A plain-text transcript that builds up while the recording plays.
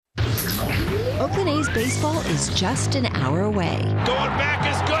Oakland A's baseball is just an hour away. Going back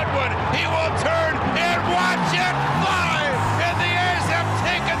is Goodwin. He will turn and watch it fly. And the A's have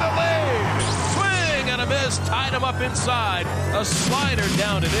taken the lead. Swing and a miss. Tied him up inside. A slider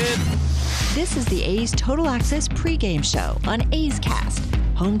down and in. This is the A's Total Access pregame show on A's Cast,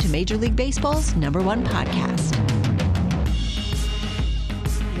 home to Major League Baseball's #1 podcast.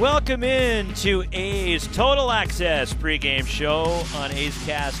 Welcome in to A's Total Access pregame show on A's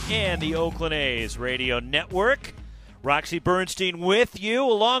Cast and the Oakland A's radio network. Roxy Bernstein with you,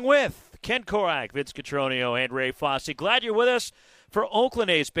 along with Ken Korak, Vince Cotroneo, and Ray Fosse. Glad you're with us for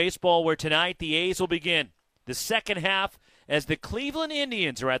Oakland A's baseball, where tonight the A's will begin the second half as the Cleveland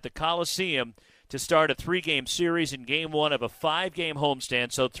Indians are at the Coliseum to start a 3-game series in Game 1 of a 5-game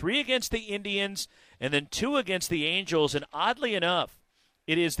homestand. So 3 against the Indians and then 2 against the Angels. And oddly enough,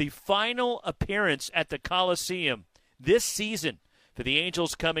 it is the final appearance at the Coliseum this season for the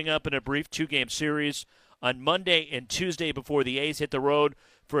Angels, coming up in a brief 2-game series on Monday and Tuesday before the A's hit the road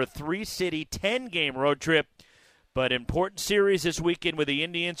for a 3-city, 10-game road trip. But important series this weekend with the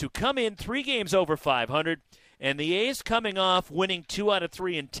Indians, who come in 3 games over 500, and the A's coming off winning 2 out of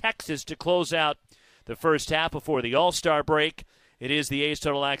 3 in Texas to close out the first half before the All-Star break. It is the A's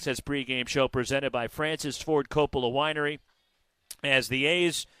Total Access pregame show presented by Francis Ford Coppola Winery, as the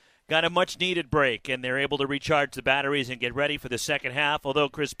A's got a much-needed break, and they're able to recharge the batteries and get ready for the second half. Although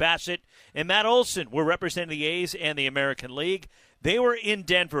Chris Bassitt and Matt Olson were representing the A's and the American League, they were in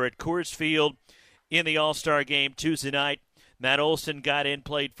Denver at Coors Field in the All-Star game Tuesday night. Matt Olson got in,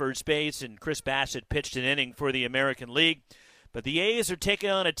 played first base, and Chris Bassitt pitched an inning for the American League. But the A's are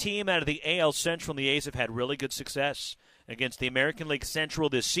taking on a team out of the AL Central, and the A's have had really good success against the American League Central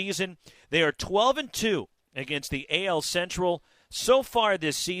this season. They are 12-2 against the AL Central so far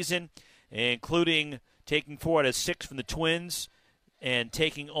this season, including taking 4 out of 6 from the Twins and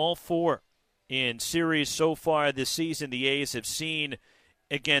taking all 4 in series so far this season. The A's have seen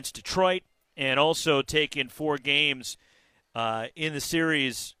against Detroit and also taken 4 games in the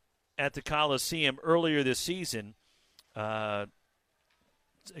series at the Coliseum earlier this season against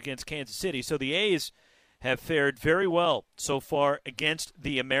Kansas City. So the A's have fared very well so far against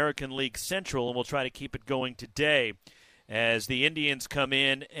the American League Central, and we'll try to keep it going today as the Indians come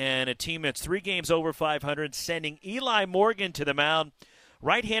in, and a team that's 3 games over 500, sending Eli Morgan to the mound,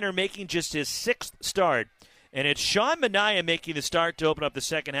 right-hander making just his 6th start. And it's Sean Manaea making the start to open up the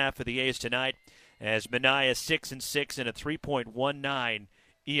second half for the A's tonight, as Manaea 6-6 and a 3.19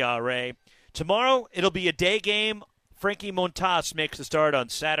 ERA. Tomorrow, it'll be a day game. Frankie Montas makes the start on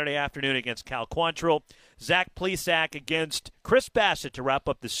Saturday afternoon against Cal Quantrill. Zach Plesac against Chris Bassitt to wrap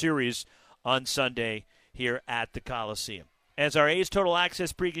up the series on Sunday here at the Coliseum. As our A's Total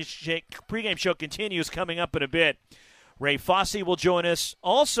Access pregame show continues, coming up in a bit, Ray Fosse will join us.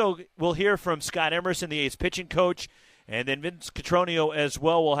 Also, we'll hear from Scott Emerson, the A's pitching coach, and then Vince Cotroneo as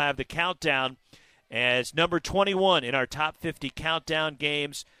well will have the countdown as number 21 in our top 50 countdown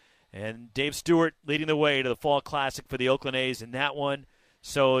games. And Dave Stewart leading the way to the Fall Classic for the Oakland A's in that one.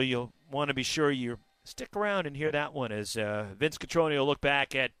 So you'll want to be sure you stick around and hear that one as Vince Cotroneo will look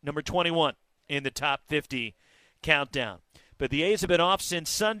back at number 21 in the top 50 countdown. But the A's have been off since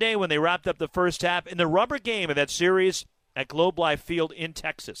Sunday when they wrapped up the first half in the rubber game of that series at Globe Life Field in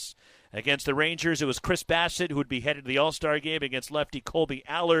Texas. Against the Rangers, it was Chris Bassitt who would be headed to the All-Star game against lefty Colby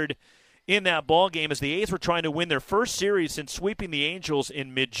Allard in that ball game, as the A's were trying to win their first series since sweeping the Angels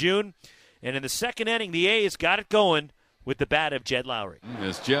in mid-June. And in the second inning, the A's got it going with the bat of Jed Lowrie.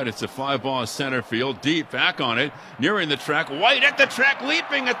 As Jed, it's a fly ball center field, deep, back on it, nearing the track, White at the track,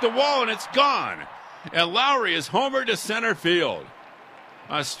 leaping at the wall, and it's gone. And Lowrie is homered to center field.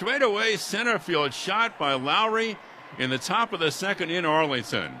 A straightaway center field shot by Lowrie in the top of the second in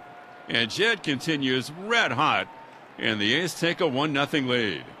Arlington. And Jed continues red hot, and the A's take a 1-0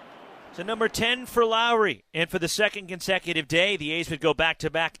 lead. So number 10 for Lowrie, and for the second consecutive day, the A's would go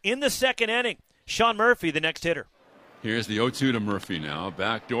back-to-back in the second inning. Sean Murphy, the next hitter. Here's the 0-2 to Murphy now.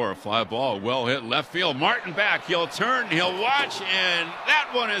 Back door, fly ball, well hit left field. Martin back. He'll turn, he'll watch, and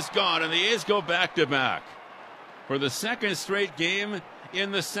that one is gone. And the A's go back-to-back. For the second straight game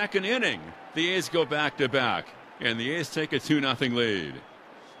in the second inning, the A's go back-to-back. And the A's take a 2-0 lead.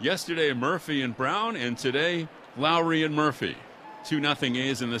 Yesterday, Murphy and Brown, and today, Lowrie and Murphy. 2-0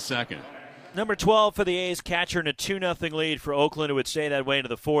 A's in the second. Number 12 for the A's, catcher, in a 2-0 lead for Oakland, who would stay that way into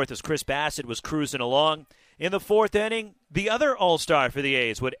the fourth as Chris Bassitt was cruising along. In the fourth inning, the other All-Star for the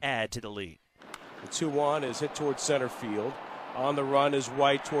A's would add to the lead. The 2-1 is hit towards center field. On the run is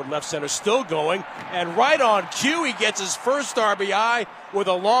White toward left center, still going. And right on cue, he gets his first RBI with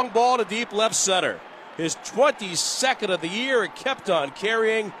a long ball to deep left center. His 22nd of the year, it kept on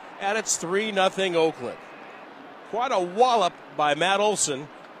carrying, and it's 3-0 Oakland. Quite a wallop by Matt Olson,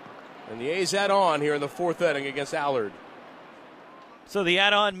 and the A's add on here in the fourth inning against Allard. So the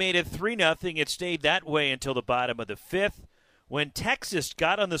add-on made it 3-0. It stayed that way until the bottom of the fifth, when Texas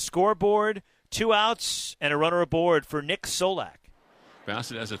got on the scoreboard, 2 outs and a runner aboard for Nick Solak.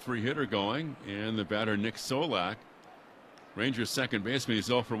 Bassett has a 3-hitter going, and the batter Nick Solak, Rangers second baseman, he's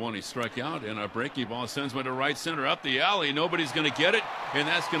 0 for 1. He struck out, and a breaking ball sends one to right center up the alley. Nobody's going to get it, and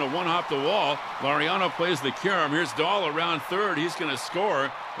that's going to one-hop the wall. Laureano plays the carom. Here's Dahl around third. He's going to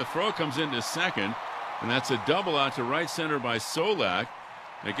score. The throw comes into second, and that's a double out to right center by Solak.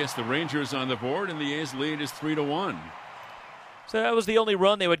 I guess the Rangers on the board, and the A's lead is 3-1. So that was the only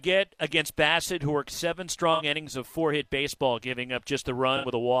run they would get against Bassett, who worked 7 strong innings of 4-hit baseball, giving up just a run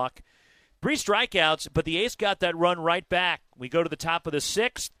with a walk. 3 strikeouts, but the A's got that run right back. We go to the top of the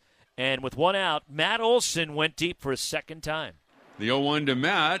 6th, and with 1 out, Matt Olson went deep for a second time. The 0-1 to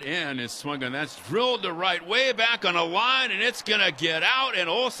Matt, and it's swung on. That's drilled to right, way back on a line, and it's going to get out, and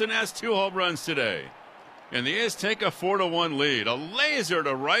Olson has 2 home runs today. And the A's take a 4-1 lead. A laser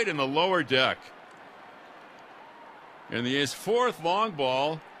to right in the lower deck. And the A's 4th long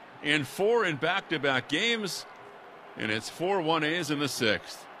ball, and 4 in back-to-back games, and it's 4-1 A's in the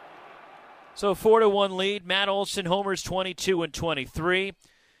 6th. So 4-1 lead. Matt Olson homers 22 and 23,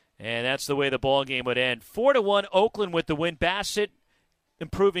 and that's the way the ball game would end. 4-1 Oakland with the win. Bassett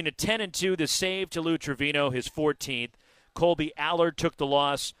improving to 10-2. The save to Lou Trevino, his 14th. Colby Allard took the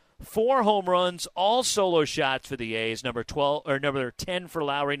loss. 4 home runs, all solo shots for the A's. Number 10 for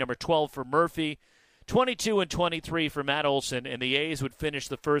Lowry, number 12 for Murphy. 22 and 23 for Matt Olson, and the A's would finish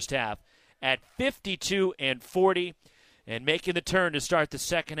the first half at 52 and 40. And making the turn to start the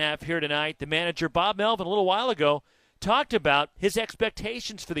second half here tonight, the manager, Bob Melvin, a little while ago, talked about his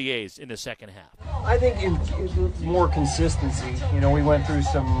expectations for the A's in the second half. I think it's more consistency. We went through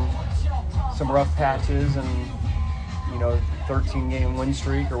some rough patches and, 13-game win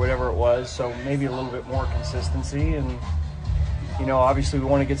streak or whatever it was, so maybe a little bit more consistency. And, obviously we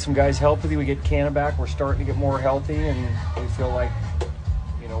want to get some guys healthy. We get Canna back. We're starting to get more healthy, and we feel like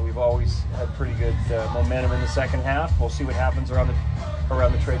we've always had pretty good momentum in the second half. We'll see what happens around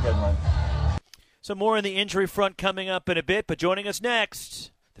the trade deadline. So more on the injury front coming up in a bit, but joining us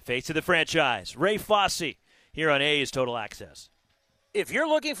next, the face of the franchise, Ray Fosse, here on A's Total Access. If you're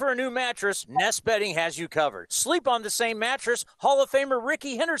looking for a new mattress, Nest Bedding has you covered. Sleep on the same mattress Hall of Famer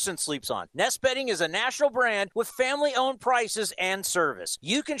Ricky Henderson sleeps on. Nest Bedding is a national brand with family-owned prices and service.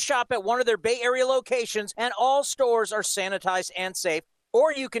 You can shop at one of their Bay Area locations, and all stores are sanitized and safe.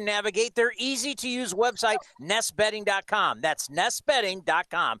 Or you can navigate their easy-to-use website, nestbedding.com. That's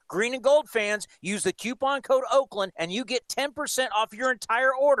nestbedding.com. Green and gold fans, use the coupon code Oakland, and you get 10% off your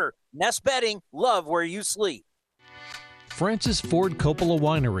entire order. Nest Bedding, love where you sleep. Francis Ford Coppola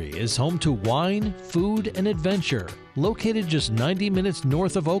Winery is home to wine, food, and adventure. Located just 90 minutes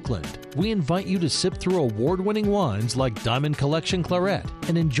north of Oakland, we invite you to sip through award-winning wines like Diamond Collection Claret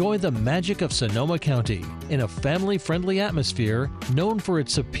and enjoy the magic of Sonoma County in a family-friendly atmosphere known for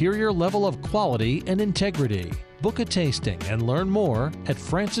its superior level of quality and integrity. Book a tasting and learn more at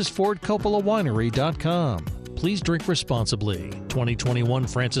francisfordcoppolawinery.com. Please drink responsibly. 2021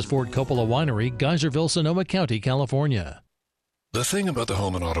 Francis Ford Coppola Winery, Geyserville, Sonoma County, California. The thing about the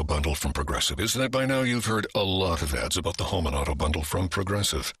Home and Auto Bundle from Progressive is that by now you've heard a lot of ads about the Home and Auto Bundle from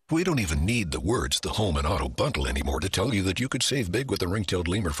Progressive. We don't even need the words the Home and Auto Bundle anymore to tell you that you could save big with the ring-tailed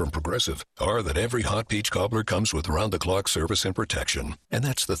lemur from Progressive, or that every hot peach cobbler comes with round-the-clock service and protection. And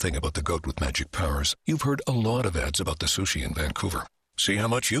that's the thing about the goat with magic powers. You've heard a lot of ads about the sushi in Vancouver. See how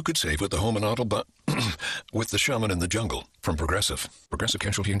much you could save with the Home and Auto with the Shaman in the Jungle from Progressive. Progressive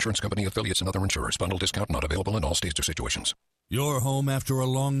Casualty Insurance Company, affiliates, and other insurers. Bundle discount not available in all states or situations. You're home after a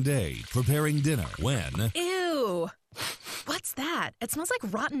long day, preparing dinner when... Ew! What's that? It smells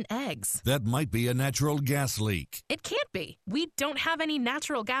like rotten eggs. That might be a natural gas leak. It can't be. We don't have any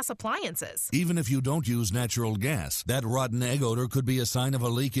natural gas appliances. Even if you don't use natural gas, that rotten egg odor could be a sign of a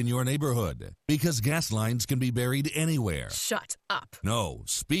leak in your neighborhood. Because gas lines can be buried anywhere. Shut up. No,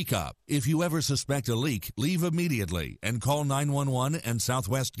 speak up. If you ever suspect a leak, leave immediately and call 911 and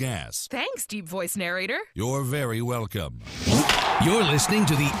Southwest Gas. Thanks, deep voice narrator. You're very welcome. You're listening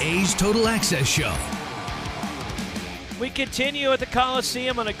to the A's Total Access Show. We continue at the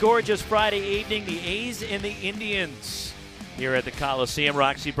Coliseum on a gorgeous Friday evening. The A's and the Indians here at the Coliseum.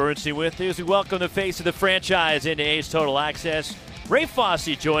 Roxy Bernstein with you as we welcome the face of the franchise into A's Total Access. Ray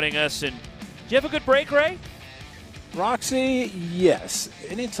Fosse joining us. And did you have a good break, Ray? Roxy, yes.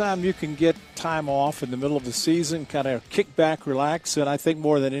 Anytime you can get time off in the middle of the season, kind of kick back, relax, and I think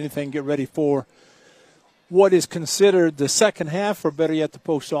more than anything get ready for what is considered the second half, or better yet, the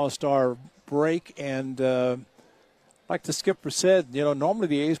post-All-Star break. And like the skipper said, normally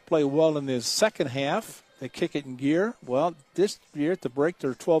the A's play well in the second half. They kick it in gear. Well, this year at the break,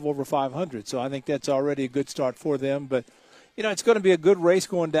 they're 12 over 500. So I think that's already a good start for them. But, it's going to be a good race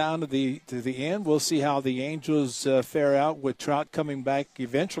going down to the end. We'll see how the Angels fare out with Trout coming back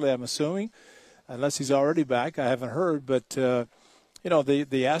eventually, I'm assuming, unless he's already back. I haven't heard. But, the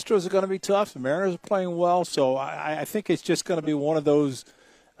Astros are going to be tough. The Mariners are playing well. So I think it's just going to be one of those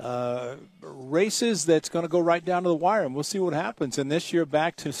races that's going to go right down to the wire, and we'll see what happens. And this year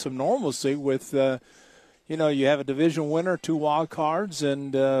back to some normalcy with, you have a division winner, 2 wild cards,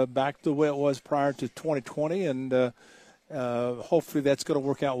 and back to the way it was prior to 2020, and hopefully that's going to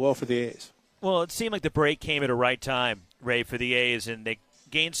work out well for the A's. Well, it seemed like the break came at a right time, Ray, for the A's, and they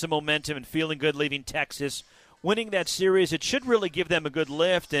gained some momentum and feeling good leaving Texas. Winning that series, it should really give them a good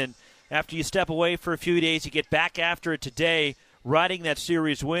lift, and after you step away for a few days, you get back after it today, riding that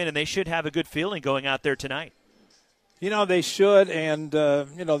series win, and they should have a good feeling going out there tonight. They should, and,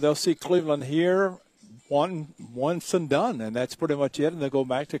 they'll see Cleveland here once and done, and that's pretty much it, and they'll go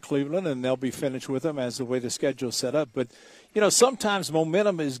back to Cleveland, and they'll be finished with them as the way the schedule's set up. But, sometimes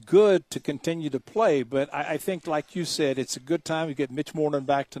momentum is good to continue to play, but I think, like you said, it's a good time to get Mitch Moreland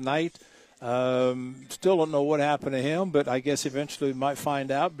back tonight. Still don't know what happened to him, but I guess eventually we might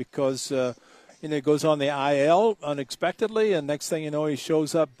find out because he goes on the IL unexpectedly, and next thing you know, he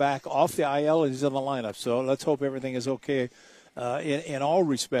shows up back off the IL and he's in the lineup. So let's hope everything is okay in all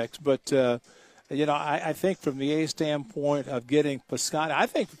respects. But, I think from the A standpoint of getting Piscotty, I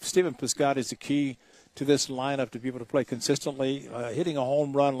think Stephen Piscotty is the key to this lineup to be able to play consistently, hitting a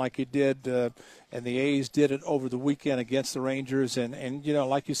home run like he did, and the A's did it over the weekend against the Rangers. And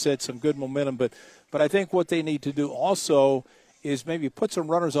like you said, some good momentum. But I think what they need to do also is maybe put some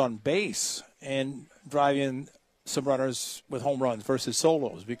runners on base and drive in some runners with home runs versus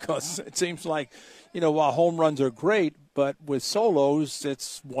solos, because it seems like, while home runs are great, but with solos,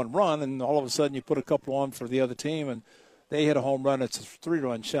 it's one run, and all of a sudden you put a couple on for the other team, and they hit a home run, it's a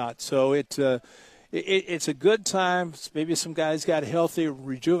 3-run shot. So it's a good time. Maybe some guys got healthy,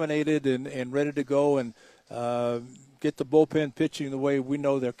 rejuvenated, and ready to go, and get the bullpen pitching the way we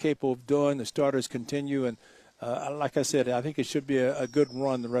know they're capable of doing. The starters continue, and like I said, I think it should be a good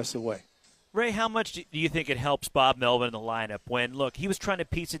run the rest of the way. Ray, how much do you think it helps Bob Melvin in the lineup when, look, he was trying to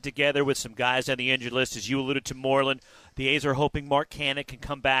piece it together with some guys on the injured list, as you alluded to, Moreland. The A's are hoping Mark Canha can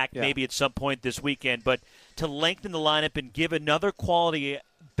come back maybe at some point this weekend. But to lengthen the lineup and give another quality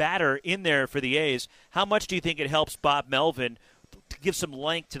batter in there for the A's, how much do you think it helps Bob Melvin to give some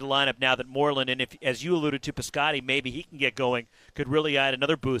length to the lineup now that Moreland, and if, as you alluded to, Piscotty, maybe he can get going, could really add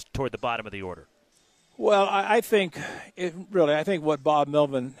another boost toward the bottom of the order? Well, I think what Bob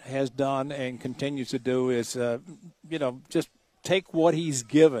Melvin has done and continues to do is, just take what he's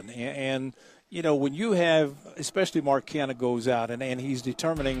given. And when you have, especially Mark Canha goes out and he's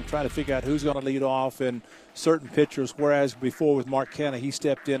trying to figure out who's going to lead off and certain pitchers, whereas before with Mark Canha, he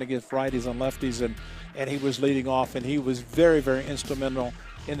stepped in against righties and lefties and he was leading off, and he was very, very instrumental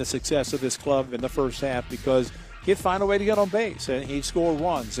in the success of this club in the first half because he'd find a way to get on base and he'd score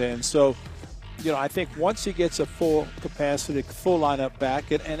runs. And so, I think once he gets a full capacity, full lineup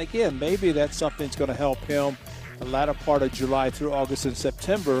back, and again, maybe that's something that's going to help him the latter part of July through August and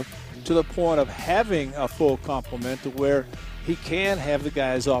September to the point of having a full complement to where he can have the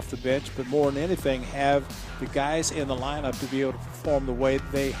guys off the bench, but more than anything, have the guys in the lineup to be able to perform the way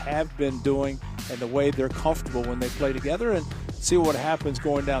they have been doing and the way they're comfortable when they play together, and see what happens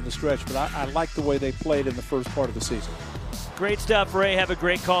going down the stretch. But I like the way they played in the first part of the season. Great stuff, Ray. Have a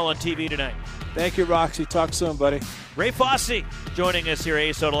great call on TV tonight. Thank you, Roxy. Talk soon, buddy. Ray Fosse joining us here.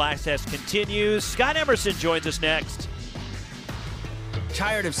 A's Total Access continues. Scott Emerson joins us next.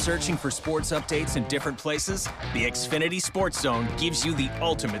 Tired of searching for sports updates in different places? The Xfinity Sports Zone gives you the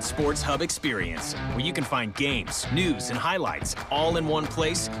ultimate sports hub experience, where you can find games, news, and highlights all in one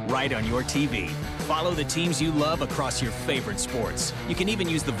place right on your TV. Follow the teams you love across your favorite sports. You can even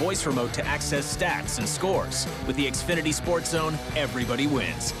use the voice remote to access stats and scores. With the Xfinity Sports Zone, everybody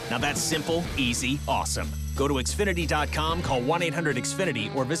wins. Now that's simple, easy, awesome. Go to Xfinity.com, call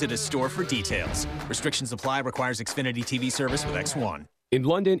 1-800-XFINITY, or visit a store for details. Restrictions apply. Requires Xfinity TV service with X1. In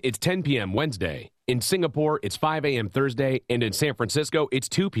London, it's 10 p.m. Wednesday. In Singapore, it's 5 a.m. Thursday. And in San Francisco, it's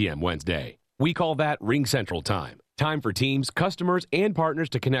 2 p.m. Wednesday. We call that Ring Central Time. Time for teams, customers, and partners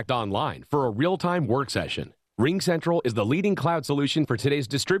to connect online for a real-time work session. Ring Central is the leading cloud solution for today's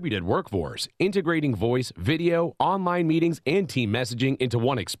distributed workforce, integrating voice, video, online meetings, and team messaging into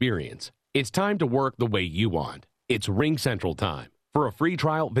one experience. It's time to work the way you want. It's Ring Central Time. For a free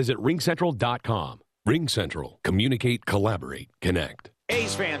trial, visit ringcentral.com. Ring Central. Communicate, collaborate, connect.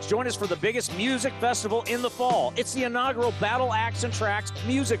 A's fans, join us for the biggest music festival in the fall. It's the inaugural Battle Axe and Tracks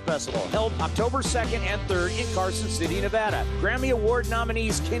Music Festival, held October 2nd and 3rd in Carson City, Nevada. Grammy Award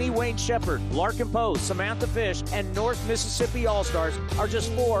nominees Kenny Wayne Shepherd, Larkin Poe, Samantha Fish, and North Mississippi All-Stars are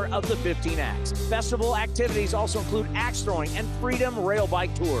just 4 of the 15 acts. Festival activities also include axe throwing and Freedom Rail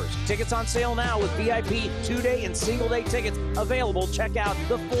Bike tours. Tickets on sale now with VIP 2-day and single-day tickets available. Check out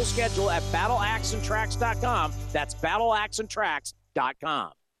the full schedule at battleaxeandtracks.com. That's battleaxeandtracks.com.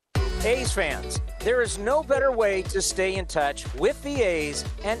 A's fans, there is no better way to stay in touch with the A's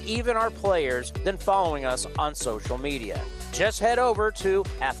and even our players than following us on social media. Just head over to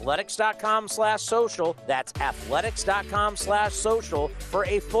athletics.com/social. That's athletics.com/social for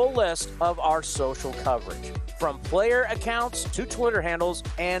a full list of our social coverage, from player accounts to Twitter handles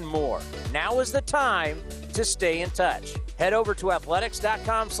and more. Now is the time to stay in touch. Head over to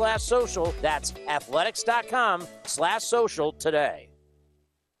athletics.com/social. That's athletics.com/social today.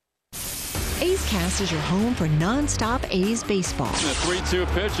 A's Cast is your home for nonstop A's baseball. The 3-2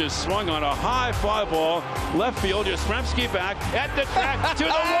 pitch is swung on a high fly ball. Left field, Yastrzemski back at the track to the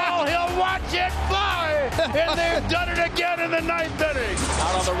wall. He'll watch it fly. And they've done it again in the 9th inning.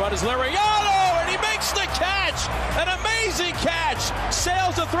 Out on the run is Liriano, and he makes the catch. An amazing catch.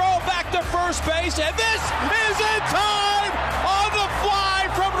 Sails the throw back to first base, and this is in time on the fly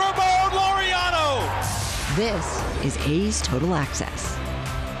from Ramon Laureano. This is A's Total Access.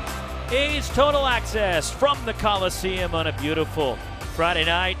 A's Total Access from the Coliseum on a beautiful Friday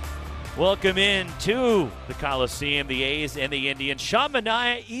night. Welcome in to the Coliseum, the A's and the Indians. Sean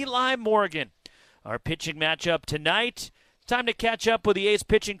Manaea, Eli Morgan. Our pitching matchup tonight. Time to catch up with the A's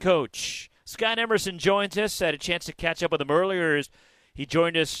pitching coach. Scott Emerson joins us. I had a chance to catch up with him earlier. He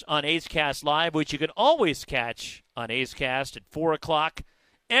joined us on A's Cast Live, which you can always catch on A's Cast at 4 o'clock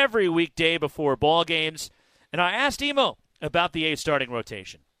every weekday before ball games. And I asked Emo about the A's starting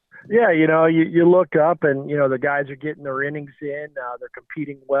rotation. Yeah, you look up and, the guys are getting their innings in. They're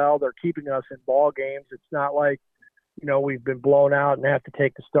competing well. They're keeping us in ball games. It's not like, we've been blown out and have to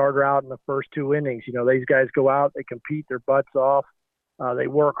take the starter out in the first 2 innings. These guys go out, they compete their butts off. They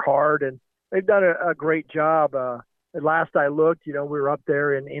work hard, and they've done a great job. At last I looked, we were up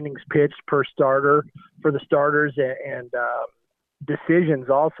there in innings pitched per starter for the starters and decisions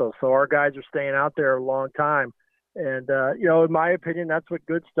also. So our guys are staying out there a long time. And, in my opinion, that's what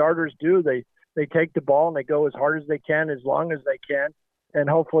good starters do. They take the ball and they go as hard as they can, as long as they can, and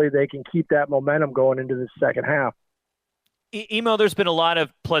hopefully they can keep that momentum going into the second half. Emo, there's been a lot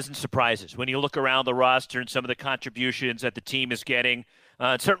of pleasant surprises when you look around the roster and some of the contributions that the team is getting,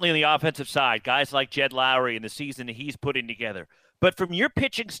 certainly on the offensive side, guys like Jed Lowry and the season that he's putting together. But from your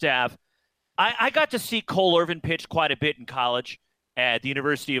pitching staff, I got to see Cole Irvin pitch quite a bit in college at the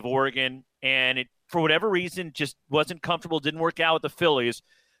University of Oregon, and it, for whatever reason, just wasn't comfortable, didn't work out with the Phillies.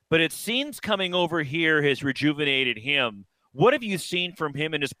 But it seems coming over here has rejuvenated him. What have you seen from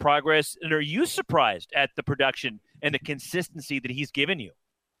him in his progress, and are you surprised at the production and the consistency that he's given you?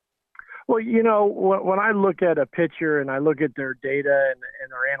 Well, when I look at a pitcher and I look at their data and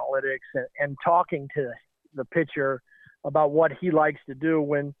their analytics and talking to the pitcher about what he likes to do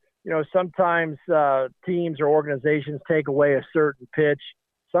when, sometimes teams or organizations take away a certain pitch,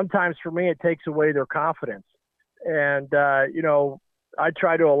 sometimes for me, it takes away their confidence. And, I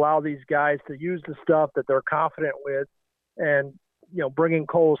try to allow these guys to use the stuff that they're confident with and, bringing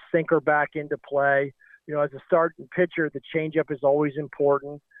Cole's sinker back into play. As a starting pitcher, the changeup is always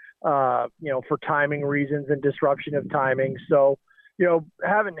important, for timing reasons and disruption of timing. So,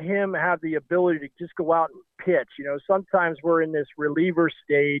 having him have the ability to just go out and pitch, sometimes we're in this reliever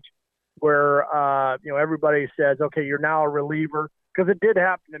stage where, everybody says, okay, you're now a reliever. Because it did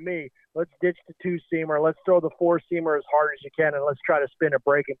happen to me. Let's ditch the 2-seamer. Let's throw the 4-seamer as hard as you can, and let's try to spin a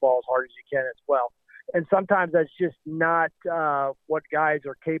breaking ball as hard as you can as well. And sometimes that's just not what guys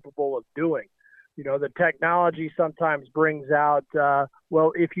are capable of doing. The technology sometimes brings out,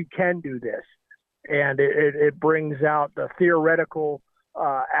 if you can do this. And it brings out the theoretical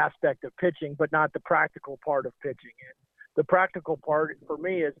aspect of pitching, but not the practical part of pitching. And the practical part for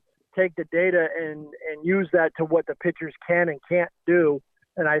me is take the data and use that to what the pitchers can and can't do.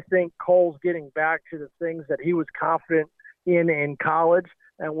 And I think Cole's getting back to the things that he was confident in college,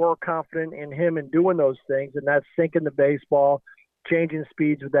 and we're confident in him in doing those things. And that's sinking the baseball, changing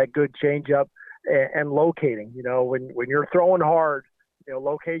speeds with that good changeup, and locating. When you're throwing hard,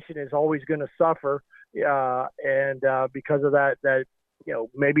 location is always going to suffer. And because of that,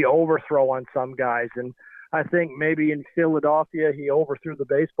 maybe overthrow on some guys. And I think maybe in Philadelphia he overthrew the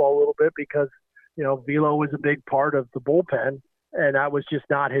baseball a little bit because, Velo was a big part of the bullpen, and that was just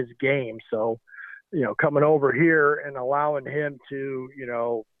not his game. So, coming over here and allowing him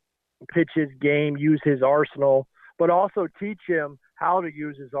to, pitch his game, use his arsenal, but also teach him how to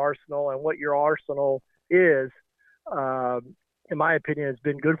use his arsenal and what your arsenal is, in my opinion, has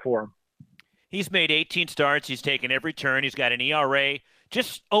been good for him. He's made 18 starts. He's taken every turn. He's got an ERA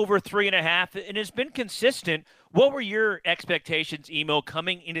just over 3.5 and has been consistent. What were your expectations, Emo,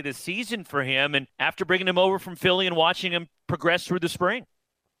 coming into the season for him and after bringing him over from Philly and watching him progress through the spring?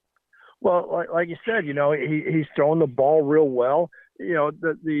 Well, like you said, he's throwing the ball real well.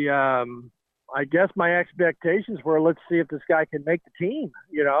 I guess my expectations were, let's see if this guy can make the team,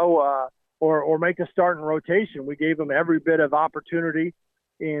 or make a start in rotation. We gave him every bit of opportunity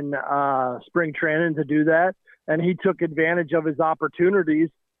in spring training to do that, and he took advantage of his opportunities.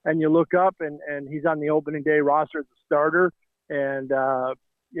 And you look up, and he's on the opening day roster as a starter, and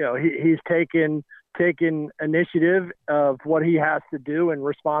he's taken initiative of what he has to do and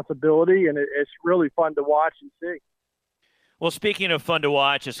responsibility, and it's really fun to watch and see. Well, speaking of fun to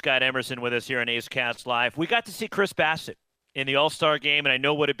watch, is Scott Emerson with us here on A's Cast Live. We got to see Chris Bassitt in the All-Star game, and I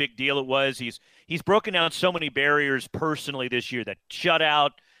know what a big deal it was. He's broken down so many barriers personally this year, that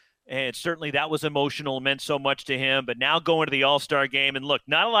shutout, and certainly that was emotional, meant so much to him. But now going to the All-Star game, and look,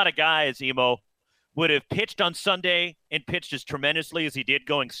 not a lot of guys, Emo, would have pitched on Sunday and pitched as tremendously as he did,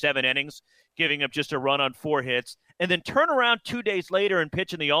 going 7 innings, giving up just a run on 4 hits, and then turn around 2 days later and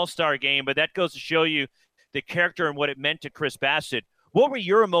pitch in the All-Star game. But that goes to show you the character and what it meant to Chris Bassitt. What were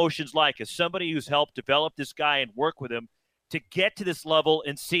your emotions like as somebody who's helped develop this guy and work with him to get to this level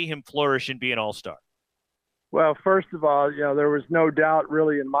and see him flourish and be an all-star? Well, first of all, there was no doubt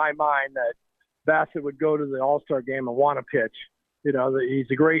really in my mind that Bassitt would go to the All-Star game and want to pitch.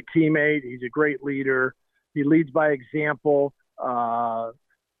 He's a great teammate. He's a great leader. He leads by example. And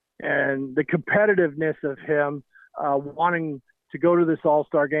the competitiveness of him wanting to go to this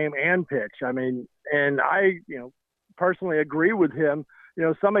All-Star game and pitch. I mean, and I, personally agree with him.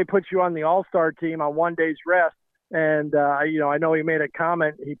 Somebody puts you on the All-Star team on 1 day's rest, and I know he made a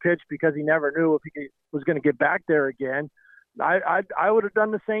comment. He pitched because he never knew if he was going to get back there again. I would have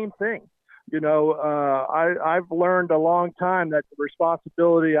done the same thing. I've learned a long time that the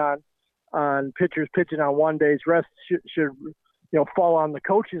responsibility on pitchers pitching on 1 day's rest should fall on the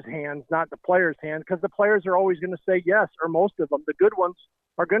coach's hands, not the player's hands, because the players are always going to say yes, or most of them. The good ones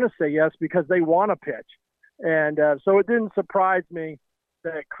are going to say yes because they want to pitch. And so it didn't surprise me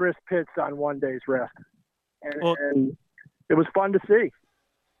that Chris pitched on 1 day's rest. And it was fun to see.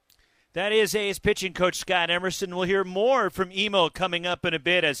 That is A's pitching coach Scott Emerson. We'll hear more from Emo coming up in a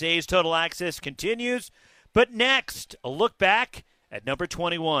bit as A's Total Access continues. But next, a look back at number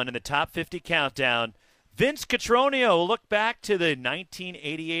 21 in the Top 50 Countdown. Vince Cotroneo will look back to the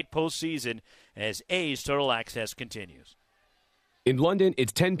 1988 postseason as A's Total Access continues. In London,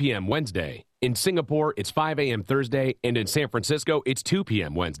 it's 10 p.m. Wednesday. In Singapore, it's 5 a.m. Thursday. And in San Francisco, it's 2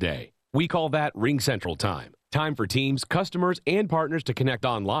 p.m. Wednesday. We call that Ring Central Time. Time for teams, customers, and partners to connect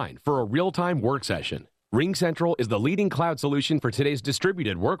online for a real-time work session. Ring Central is the leading cloud solution for today's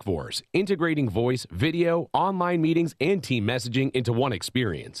distributed workforce, integrating voice, video, online meetings, and team messaging into one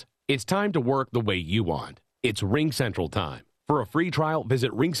experience. It's time to work the way you want. It's Ring Central Time. For a free trial, visit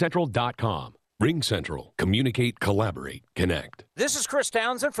ringcentral.com. Ring Central. Communicate, collaborate, connect. This is Chris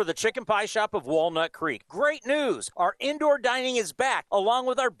Townsend for the Chicken Pie Shop of Walnut Creek. Great news! Our indoor dining is back, along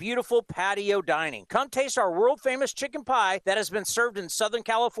with our beautiful patio dining. Come taste our world-famous chicken pie that has been served in Southern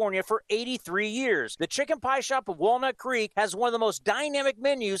California for 83 years. The Chicken Pie Shop of Walnut Creek has one of the most dynamic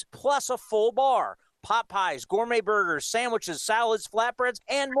menus, plus a full bar. Pot pies, gourmet burgers, sandwiches, salads, flatbreads,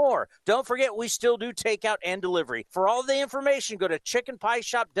 and more. Don't forget, we still do takeout and delivery. For all the information, go to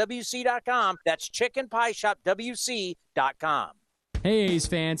chickenpieshopwc.com. That's chickenpieshopwc.com. Hey A's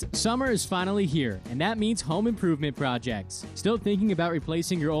fans, summer is finally here, and that means home improvement projects. Still thinking about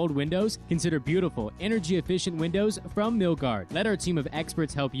replacing your old windows? Consider beautiful, energy-efficient windows from Milgard. Let our team of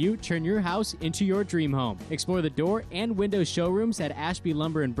experts help you turn your house into your dream home. Explore the door and window showrooms at Ashby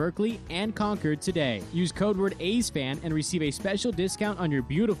Lumber in Berkeley and Concord today. Use code word A'sFan and receive a special discount on your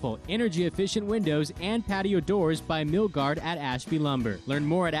beautiful, energy-efficient windows and patio doors by Milgard at Ashby Lumber. Learn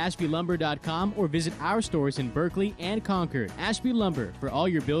more at ashbylumber.com or visit our stores in Berkeley and Concord. Ashby Lumber, for all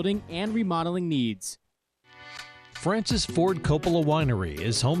your building and remodeling needs. Francis Ford Coppola Winery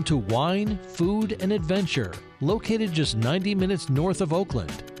is home to wine, food, and adventure. Located just 90 minutes north of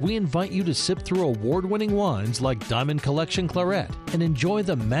Oakland, we invite you to sip through award-winning wines like Diamond Collection Claret and enjoy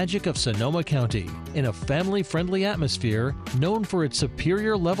the magic of Sonoma County in a family-friendly atmosphere known for its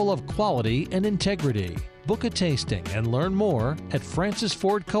superior level of quality and integrity. Book a tasting and learn more at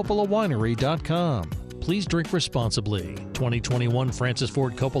francisfordcoppolawinery.com. Please drink responsibly. 2021 Francis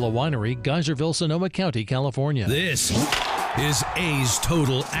Ford Coppola Winery, Geyserville, Sonoma County, California. This is A's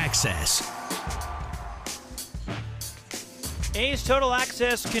Total Access. A's Total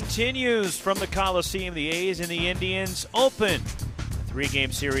Access continues from the Coliseum. The A's and the Indians open a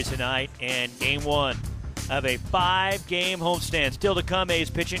 3-game series tonight, and game 1 of a 5-game homestand. Still to come, A's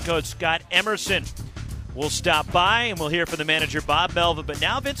pitching coach Scott Emerson will stop by, and we'll hear from the manager Bob Melvin. But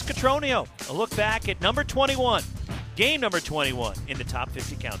now Vince Cotroneo, a look back at number 21, game number 21 in the Top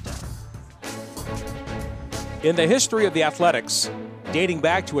 50 Countdown. In the history of the Athletics, dating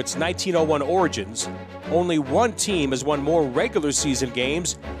back to its 1901 origins, only one team has won more regular season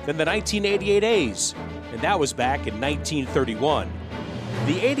games than the 1988 A's, and that was back in 1931.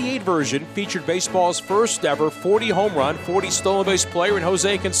 The 88 version featured baseball's first ever 40 home run, 40 stolen base player in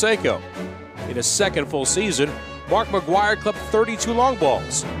Jose Canseco. In his second full season, Mark McGwire clipped 32 long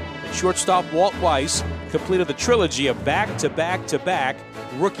balls, and shortstop Walt Weiss completed the trilogy of back-to-back-to-back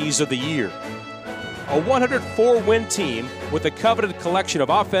Rookies of the Year. A 104-win team with a coveted collection of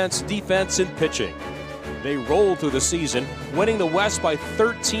offense, defense, and pitching. They rolled through the season, winning the West by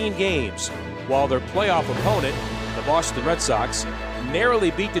 13 games, while their playoff opponent, the Boston Red Sox,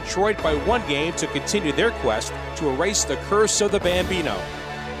 narrowly beat Detroit by 1 game to continue their quest to erase the curse of the Bambino.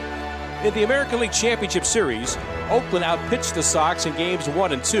 In the American League Championship Series, Oakland outpitched the Sox in games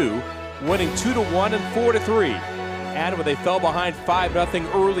 1 and 2, winning 2-1 and 4-3. And when they fell behind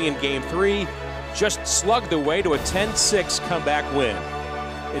 5-0 early in game 3, just slugged their way to a 10-6 comeback win.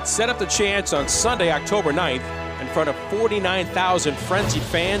 It set up the chance on Sunday, October 9th, in front of 49,000 frenzied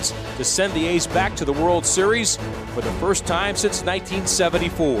fans to send the A's back to the World Series for the first time since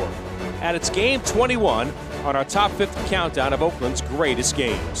 1974. And it's game 21 on our Top 50 countdown of Oakland's greatest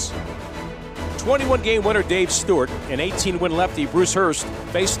games. 21-game winner Dave Stewart and 18-win lefty Bruce Hurst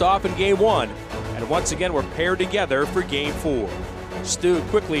faced off in game 1 and once again were paired together for game 4. Stu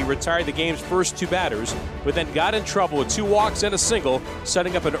quickly retired the game's first 2 batters, but then got in trouble with 2 walks and a single,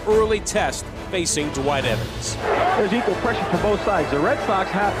 setting up an early test facing Dwight Evans. There's equal pressure to both sides. The Red Sox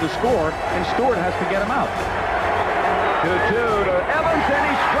have to score, and Stewart has to get him out. 2-2 to Evans, and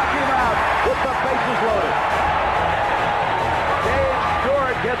he struck him out with the bases loaded. Dave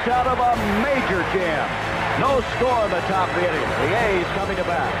Stewart gets out of a major jam. No score in the top of the inning. The A's coming to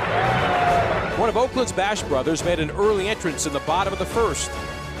bat. One of Oakland's Bash brothers made an early entrance in the bottom of the first.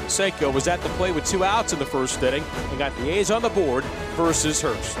 Seiko was at the plate with 2 outs in the first inning and got the A's on the board versus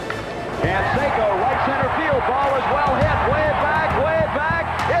Hurst. And Seiko, right center field, ball is well hit. Way back,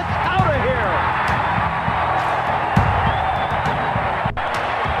 it's out of here.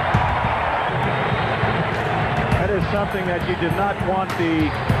 That is something that you did not want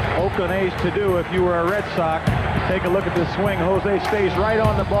the Oakland A's to do if you were a Red Sox. Take a look at this swing. Jose stays right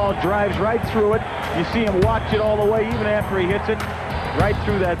on the ball, drives right through it. You see him watch it all the way, even after he hits it, right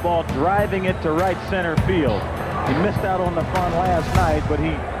through that ball, driving it to right center field. He missed out on the fun last night, but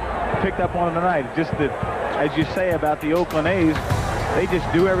he picked up on it tonight. Just that, as you say about the Oakland A's, they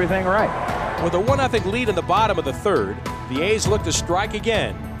just do everything right. With a 1-0 lead in the bottom of the third, the A's look to strike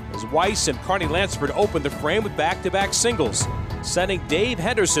again as Weiss and Carney Lansford opened the frame with back-to-back singles, sending Dave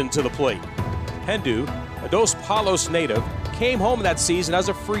Henderson to the plate. Hendu, a Dos Palos native, came home that season as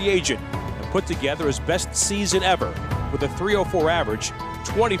a free agent and put together his best season ever with a .304 average,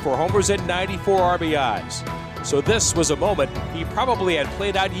 24 homers, and 94 RBIs. So this was a moment he probably had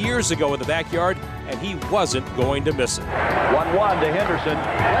played out years ago in the backyard, and he wasn't going to miss it. 1-1 to Henderson.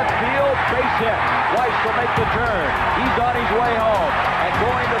 Left field, base hit. Weiss will make the turn. He's on his way home. And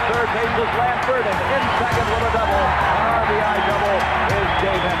going to third base is Lansford, and in second with a double, an RBI double, is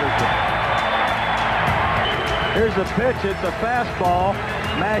Dave Henderson. Here's the pitch. It's a fastball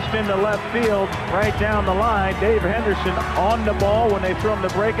mashed into left field right down the line. Dave Henderson on the ball when they throw him the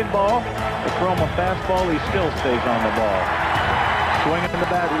breaking ball. They throw him a fastball. He still stays on the ball. Swinging the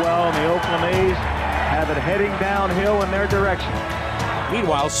bat well, and the Oakland A's have it heading downhill in their direction.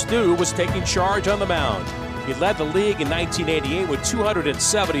 Meanwhile, Stu was taking charge on the mound. He led the league in 1988 with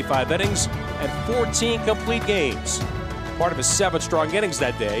 275 innings and 14 complete games. Part of his 7 strong innings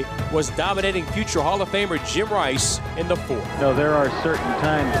that day was dominating future Hall of Famer Jim Rice in the 4th. No, there are certain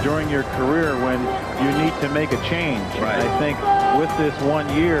times during your career when you need to make a change. Right. I think with this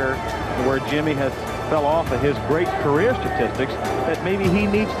 1 year where Jimmy has fell off of his great career statistics, that maybe he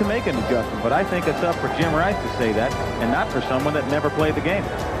needs to make an adjustment. But I think it's up for Jim Rice to say that, and not for someone that never played the game.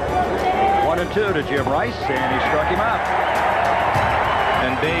 1-2 to Jim Rice, and he struck him out.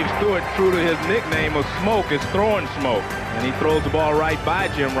 And Dave Stewart, true to his nickname of Smoke, is throwing smoke. And he throws the ball right by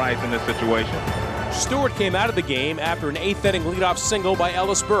Jim Rice in this situation. Stewart came out of the game after an 8th inning leadoff single by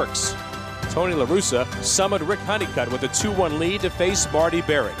Ellis Burks. Tony La Russa summoned Rick Honeycutt with a 2-1 lead to face Marty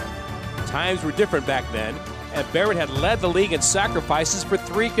Barrett. Times were different back then, and Barrett had led the league in sacrifices for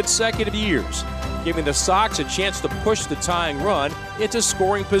 3 consecutive years, giving the Sox a chance to push the tying run into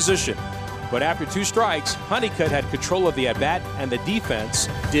scoring position. But after 2 strikes, Honeycutt had control of the at-bat, and the defense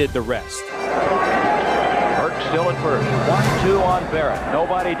did the rest. Burke still at first. 1-2 on Barrett.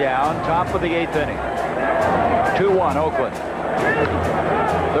 Nobody down. Top of the 8th inning. 2-1 Oakland.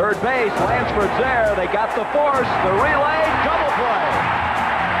 Third base. Lansford's there. They got the force. The relay. Double play.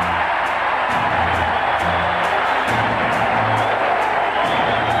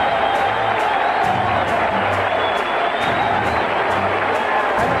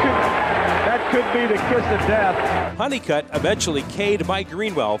 Could be the kiss of death. Honeycutt eventually K'd Mike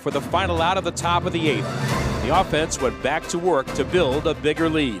Greenwell for the final out of the top of the 8th. The offense went back to work to build a bigger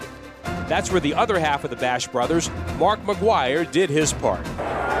lead. That's where the other half of the Bash brothers, Mark McGwire, did his part.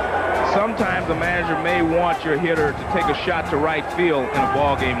 Sometimes the manager may want your hitter to take a shot to right field in a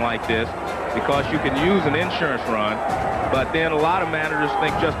ball game like this because you can use an insurance run. But then a lot of managers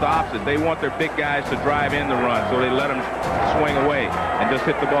think just the opposite. They want their big guys to drive in the run, so they let them swing away and just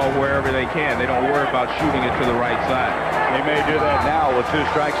hit the ball wherever they can. They don't worry about shooting it to the right side. He may do that now with 2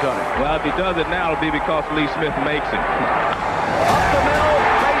 strikes on it. Well, if he does it now, it'll be because Lee Smith makes it. Up the middle,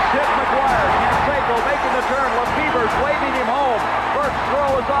 base hit McGwire. Canseco making the turn. Lefever's waving him home. Burke's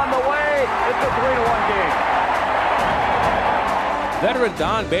throw is on the way. It's a 3-1 game. Veteran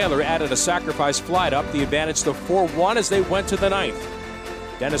Don Baylor added a sacrifice fly to up the advantage to 4-1 as they went to the 9th.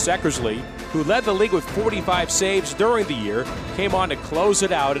 Dennis Eckersley, who led the league with 45 saves during the year, came on to close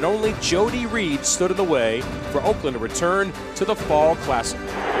it out, and only Jody Reed stood in the way for Oakland to return to the Fall Classic. 2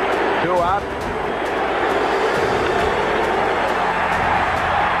 out.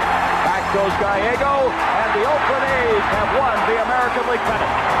 Back goes Gallego, and the Oakland A's have won the American League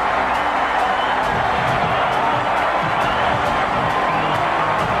pennant.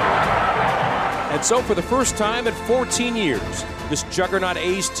 And so for the first time in 14 years, this juggernaut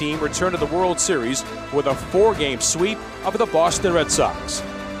A's team returned to the World Series with a 4-game sweep of the Boston Red Sox.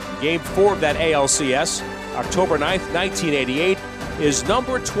 Game 4 of that ALCS, October 9th, 1988, is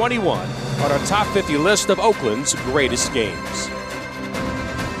number 21 on our top 50 list of Oakland's greatest games.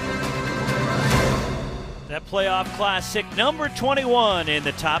 That playoff classic, number 21 in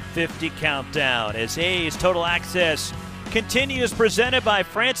the top 50 countdown, as A's Total Access continues, presented by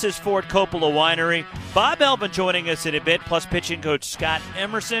Francis Ford Coppola Winery. Bob Elvin joining us in a bit, plus pitching coach Scott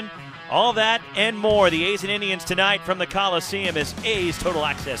Emerson. All that and more. The A's and Indians tonight from the Coliseum as A's Total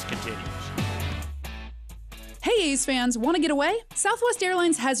Access continues. Hey A's fans, want to get away? Southwest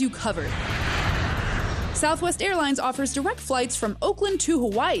Airlines has you covered. Southwest Airlines offers direct flights from Oakland to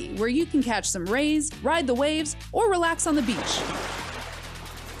Hawaii, where you can catch some rays, ride the waves, or relax on the beach.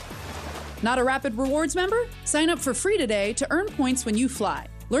 Not a Rapid Rewards member? Sign up for free today to earn points when you fly.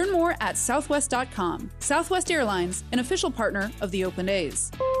 Learn more at southwest.com. Southwest Airlines, an official partner of the Oakland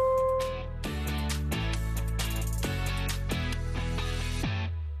A's.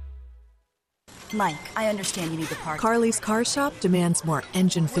 Mike, I understand you need the part. Carly's Car Shop demands more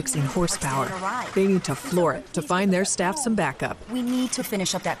engine-fixing horsepower. They need to floor it to find their staff some backup. We need to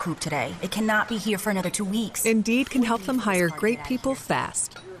finish up that coupe today. It cannot be here for another 2 weeks. Indeed can help them hire great people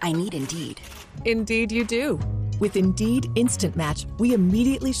fast. I need Indeed. Indeed you do. With Indeed Instant Match, we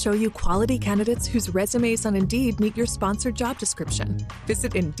immediately show you quality candidates whose resumes on Indeed meet your sponsored job description.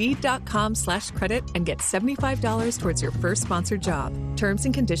 Visit Indeed.com/credit and get $75 towards your first sponsored job. Terms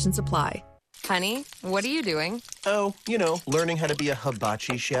and conditions apply. Honey, what are you doing? Oh, you know, learning how to be a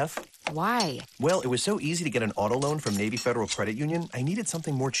hibachi chef. Why? Well, it was so easy to get an auto loan from Navy Federal Credit Union, I needed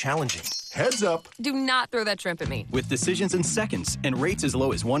something more challenging. Heads up. Do not throw that shrimp at me. With decisions in seconds and rates as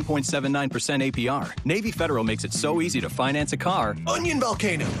low as 1.79% APR, Navy Federal makes it so easy to finance a car. Onion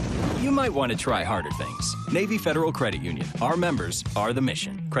volcano. You might want to try harder things. Navy Federal Credit Union. Our members are the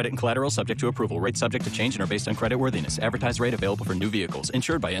mission. Credit and collateral subject to approval. Rates subject to change and are based on credit worthiness. Advertised rate available for new vehicles.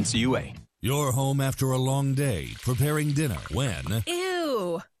 Insured by NCUA. You're home after a long day, preparing dinner when...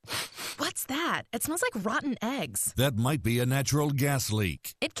 Ew. What's that? It smells like rotten eggs. That might be a natural gas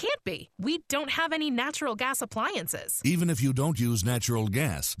leak. It can't be. We don't have any natural gas appliances. Even if you don't use natural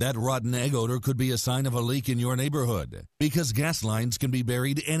gas, that rotten egg odor could be a sign of a leak in your neighborhood. Because gas lines can be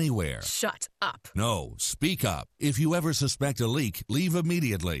buried anywhere. Shut up. No, speak up. If you ever suspect a leak, leave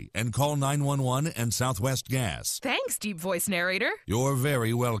immediately and call 911 and Southwest Gas. Thanks, deep voice narrator. You're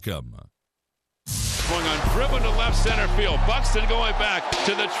very welcome. Swung on, driven to left center field. Buxton going back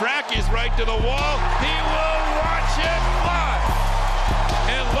to the track. He's right to the wall. He will watch it fly.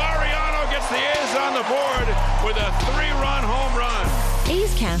 And Laureano gets the A's on the board with a 3-run home run.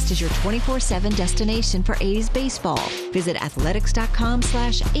 A's Cast is your 24/7 destination for A's baseball. Visit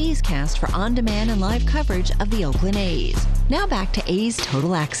athletics.com/A's Cast for on-demand and live coverage of the Oakland A's. Now back to A's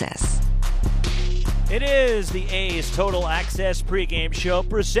Total Access. It is the A's Total Access pregame show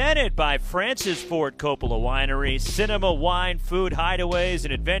presented by Francis Ford Coppola Winery, Cinema, Wine, Food, Hideaways,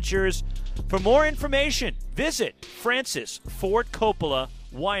 and Adventures. For more information, visit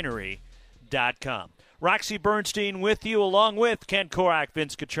francisfordcoppolawinery.com. Roxy Bernstein with you, along with Ken Korak,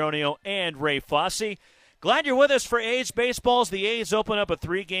 Vince Cotroneo, and Ray Fosse. Glad you're with us for A's Baseballs. The A's open up a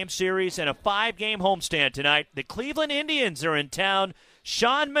 3-game series and a 5-game homestand tonight. The Cleveland Indians are in town.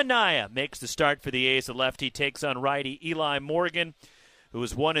 Sean Manaea makes the start for the A's. The lefty takes on righty Eli Morgan, who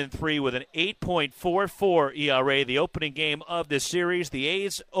is 1-3 with an 8.44 ERA. The opening game of this series. The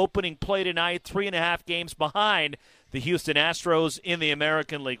A's opening play tonight, 3.5 games behind the Houston Astros in the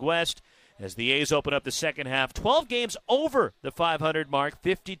American League West. As the A's open up the second half, 12 games over the 500 mark,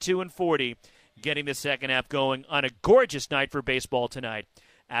 52-40, getting the second half going on a gorgeous night for baseball tonight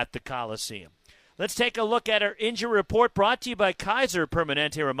at the Coliseum. Let's take a look at our injury report brought to you by Kaiser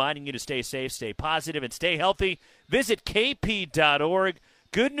Permanente, reminding you to stay safe, stay positive, and stay healthy. Visit kp.org.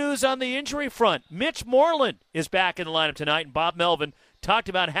 Good news on the injury front. Mitch Moreland is back in the lineup tonight, and Bob Melvin talked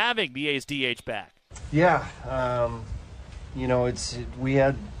about having the A's DH back. Yeah, we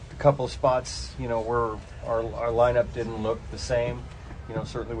had a couple of spots, where our lineup didn't look the same.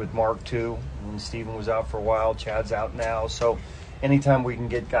 Certainly with Mark too, and Steven was out for a while. Chad's out now, so anytime we can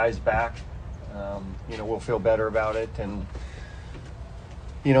get guys back, we'll feel better about it. And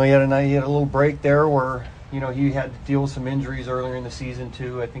he had a little break there where he had to deal with some injuries earlier in the season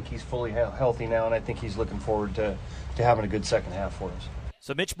too. I think he's fully healthy now, and I think he's looking forward to having a good second half for us.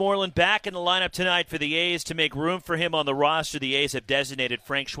 So Mitch Moreland back in the lineup tonight for the A's. To make room for him on the roster, the A's have designated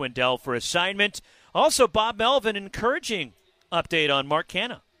Frank Schwindel for assignment. Also, Bob Melvin, encouraging update on Mark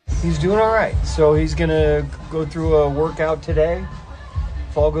Canha. He's doing all right. So he's going to go through a workout today.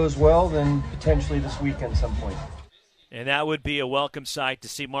 If all goes well, then potentially this weekend some point. And that would be a welcome sight to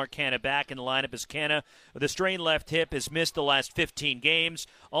see Mark Canha back in the lineup, as Canha, with a strained left hip, has missed the last 15 games.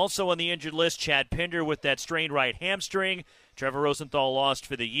 Also on the injured list, Chad Pinder with that strained right hamstring. Trevor Rosenthal lost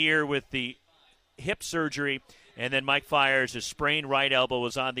for the year with the hip surgery. And then Mike Fiers, his sprained right elbow,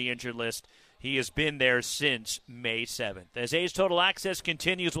 was on the injured list. He has been there since May 7th. As A's Total Access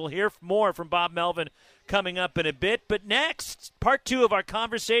continues, we'll hear more from Bob Melvin coming up in a bit. But next, part 2 of our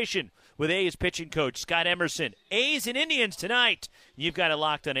conversation with A's pitching coach Scott Emerson. A's and Indians tonight. You've got it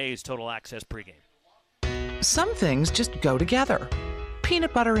locked on A's Total Access pregame. Some things just go together.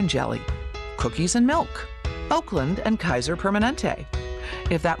 Peanut butter and jelly, cookies and milk, Oakland and Kaiser Permanente.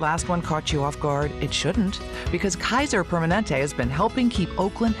 If that last one caught you off guard, it shouldn't, because Kaiser Permanente has been helping keep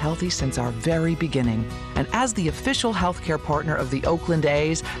Oakland healthy since our very beginning. And as the official healthcare partner of the Oakland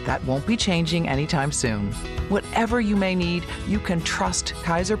A's, that won't be changing anytime soon. Whatever you may need, you can trust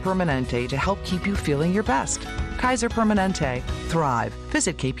Kaiser Permanente to help keep you feeling your best. Kaiser Permanente. Thrive.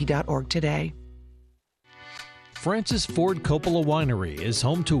 Visit kp.org today. Francis Ford Coppola Winery is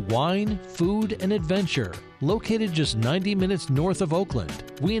home to wine, food, and adventure. Located just 90 minutes north of Oakland,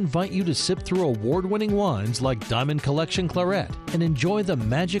 we invite you to sip through award-winning wines like Diamond Collection Claret and enjoy the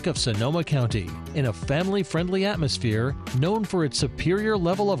magic of Sonoma County in a family-friendly atmosphere known for its superior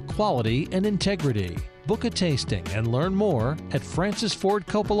level of quality and integrity. Book a tasting and learn more at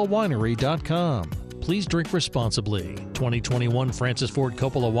francisfordcoppolawinery.com. Please drink responsibly. 2021 Francis Ford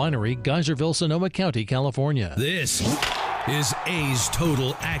Coppola Winery, Geyserville, Sonoma County, California. This is A's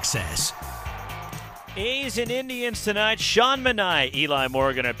Total Access. A's and Indians tonight. Sean Manaea, Eli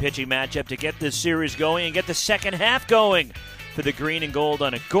Morgan, a pitching matchup to get this series going and get the second half going for the green and gold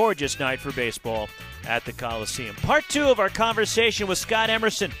on a gorgeous night for baseball at the Coliseum. Part 2 of our conversation with Scott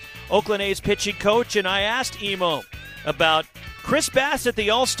Emerson, Oakland A's pitching coach, and I asked Emo about Chris Bassitt, the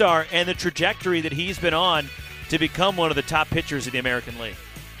All-Star, and the trajectory that he's been on to become one of the top pitchers in the American League.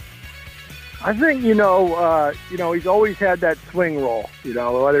 I think, he's always had that swing role,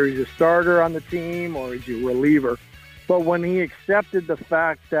 whether he's a starter on the team or he's a reliever. But when he accepted the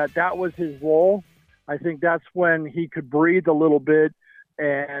fact that that was his role, I think that's when he could breathe a little bit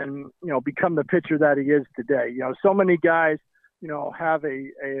and, become the pitcher that he is today. So many guys, have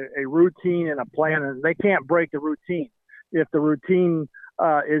a routine and a plan, and they can't break the routine. If the routine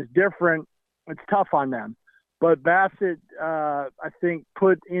is different, it's tough on them. But Bassitt, I think,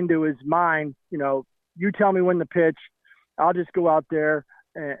 put into his mind, you tell me when to pitch, I'll just go out there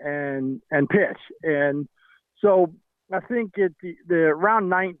and pitch. And so I think at the around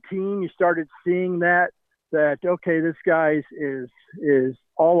 19, you started seeing that okay, this guy is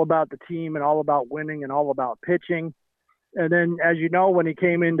all about the team and all about winning and all about pitching. And then, as you know, when he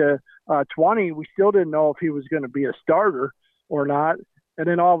came into 20, we still didn't know if he was going to be a starter or not. And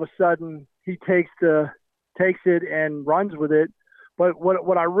then all of a sudden, he takes it and runs with it. But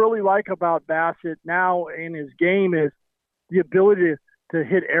what I really like about Bassett now in his game is the ability to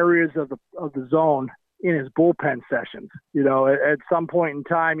hit areas of the zone in his bullpen sessions. You know, at some point in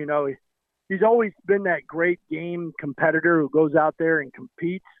time, you know, he's always been that great game competitor who goes out there and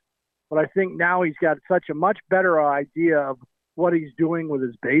competes. But I think now he's got such a much better idea of what he's doing with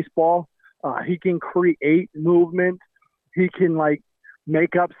his baseball. He can create movement. He can, like,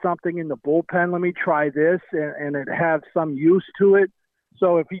 make up something in the bullpen. Let me try this and it have some use to it.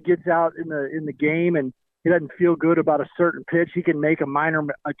 So if he gets out in the game and he doesn't feel good about a certain pitch, he can make a minor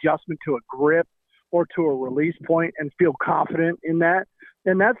adjustment to a grip or to a release point and feel confident in that.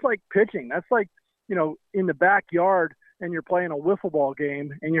 And that's like pitching. That's like, you know, in the backyard and you're playing a wiffle ball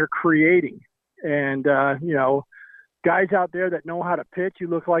game and you're creating. And, you know, guys out there that know how to pitch, you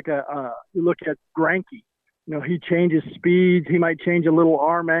look at Greinke. You know, he changes speeds. He might change a little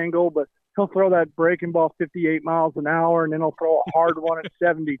arm angle, but he'll throw that breaking ball 58 miles an hour, and then he'll throw a hard one at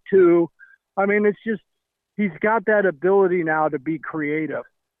 72. I mean, it's just he's got that ability now to be creative.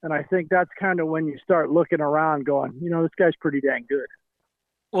 And I think that's kind of when you start looking around going, you know, this guy's pretty dang good.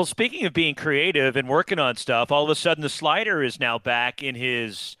 Well, speaking of being creative and working on stuff, all of a sudden the slider is now back in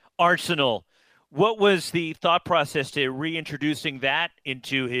his arsenal. What was the thought process to reintroducing that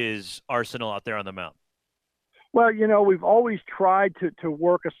into his arsenal out there on the mound? Well, you know, we've always tried to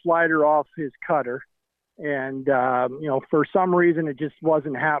work a slider off his cutter. And, you know, for some reason it just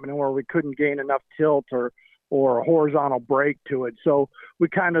wasn't happening where we couldn't gain enough tilt or a horizontal break to it. So we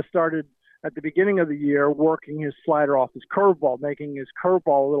kind of started at the beginning of the year working his slider off his curveball, making his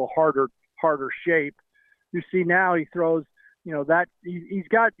curveball a little harder shape. You see now he throws, you know, that he's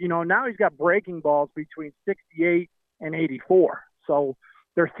got, you know, now he's got breaking balls between 68 and 84. So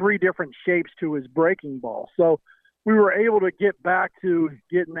there are three different shapes to his breaking ball. So we were able to get back to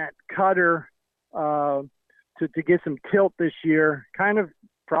getting that cutter to get some tilt this year, kind of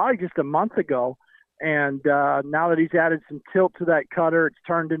probably just a month ago. And now that he's added some tilt to that cutter, it's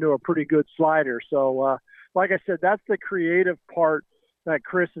turned into a pretty good slider. So, like I said, that's the creative part that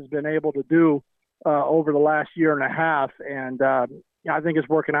Chris has been able to do over the last year and a half. And I think it's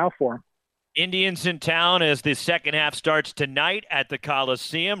working out for him. Indians in town as the second half starts tonight at the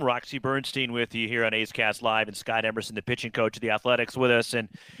Coliseum. Roxy Bernstein with you here on A's Cast Live, and Scott Emerson, the pitching coach of the Athletics, with us. And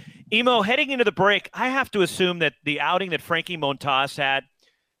Emo, heading into the break, I have to assume that the outing that Frankie Montas had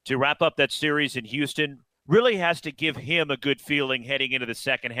to wrap up that series in Houston really has to give him a good feeling heading into the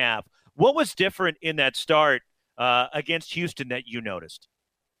second half. What was different in that start against Houston that you noticed?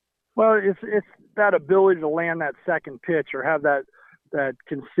 Well, it's that ability to land that second pitch or have that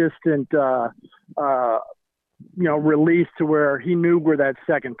consistent, you know, release to where he knew where that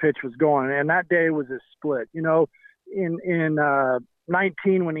second pitch was going. And that day was a split. You know, in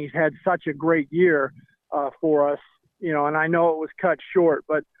 19, when he's had such a great year for us, you know, and I know it was cut short,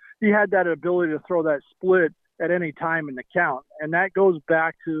 but he had that ability to throw that split at any time in the count. And that goes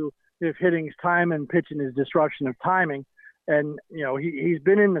back to his hitting's time and pitching his disruption of timing. And, you know, he's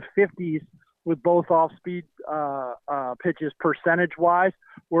been in the 50s with both off-speed pitches percentage-wise,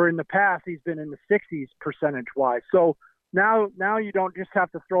 where in the past he's been in the 60s percentage-wise. So now you don't just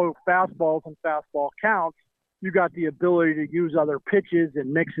have to throw fastballs and fastball counts. You got the ability to use other pitches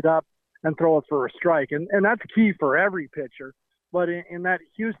and mix it up and throw it for a strike. And that's key for every pitcher. But in that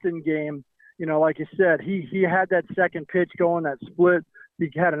Houston game, you know, like you said, he had that second pitch going, that split. He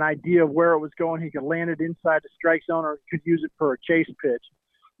had an idea of where it was going. He could land it inside the strike zone or he could use it for a chase pitch.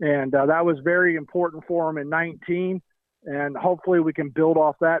 And that was very important for him in 19. And hopefully we can build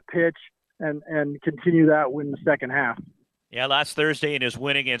off that pitch and continue that in the second half. Yeah, last Thursday in his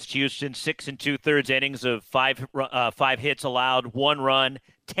win against Houston, 6 2/3 innings of five hits allowed, 1 run,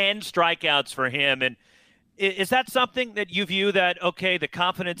 10 strikeouts for him. And is that something that you view that, okay, the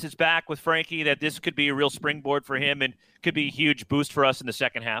confidence is back with Frankie, that this could be a real springboard for him and could be a huge boost for us in the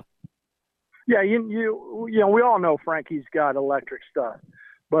second half? Yeah, you know, we all know Frankie's got electric stuff.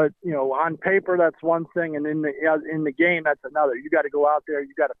 But, you know, on paper, that's one thing. And in the game, that's another. You got to go out there.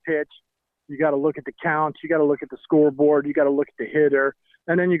 You got to pitch. You got to look at the counts. You got to look at the scoreboard. You got to look at the hitter.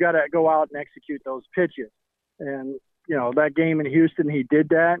 And then you got to go out and execute those pitches. And, you know, that game in Houston, he did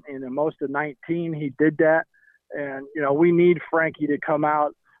that. And in most of 19, he did that. And, you know, we need Frankie to come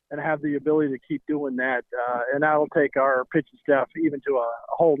out and have the ability to keep doing that. And that'll take our pitching staff even to a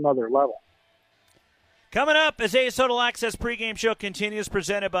whole nother level. Coming up, as A's Total Access pregame show continues,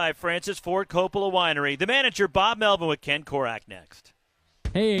 presented by Francis Ford Coppola Winery. The manager, Bob Melvin, with Ken Korak next.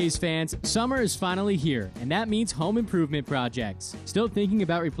 Hey A's fans, summer is finally here, and that means home improvement projects. Still thinking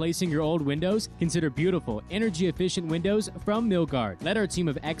about replacing your old windows? Consider beautiful, energy-efficient windows from Milgard. Let our team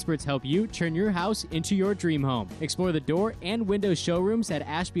of experts help you turn your house into your dream home. Explore the door and window showrooms at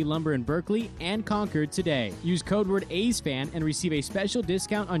Ashby Lumber in Berkeley and Concord today. Use code word A'sFan and receive a special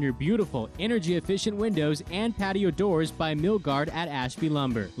discount on your beautiful, energy-efficient windows and patio doors by Milgard at Ashby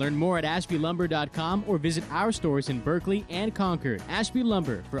Lumber. Learn more at ashbylumber.com or visit our stores in Berkeley and Concord. Ashby Lumber,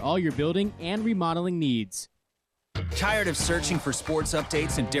 for all your building and remodeling needs. Tired of searching for sports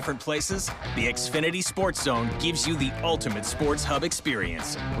updates in different places? The Xfinity Sports Zone gives you the ultimate sports hub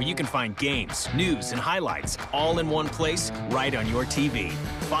experience, where you can find games, news, and highlights all in one place right on your TV.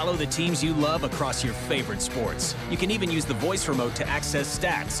 Follow the teams you love across your favorite sports. You can even use the voice remote to access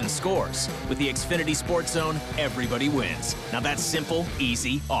stats and scores. With the Xfinity Sports Zone, everybody wins. Now that's simple,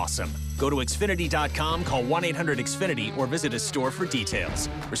 easy, awesome. Go to Xfinity.com, call 1-800-XFINITY, or visit a store for details.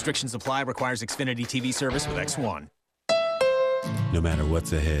 Restrictions apply. Requires Xfinity TV service with X1. No matter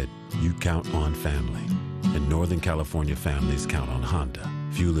what's ahead, you count on family. And Northern California families count on Honda.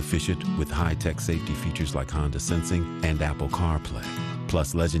 Fuel efficient with high-tech safety features like Honda Sensing and Apple CarPlay.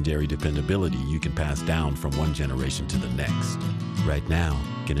 Plus legendary dependability you can pass down from one generation to the next. Right now,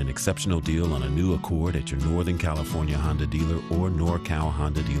 get an exceptional deal on a new Accord at your Northern California Honda dealer or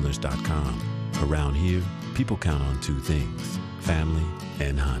NorCalHondaDealers.com. Around here, people count on two things, family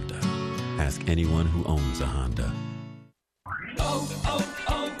and Honda. Ask anyone who owns a Honda.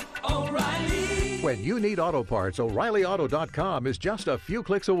 O'Reilly. When you need auto parts, O'ReillyAuto.com is just a few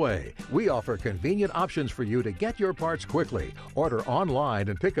clicks away. We offer convenient options for you to get your parts quickly. Order online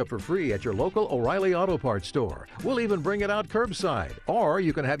and pick up for free at your local O'Reilly Auto Parts store. We'll even bring it out curbside. Or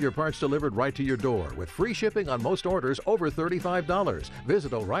you can have your parts delivered right to your door with free shipping on most orders over $35.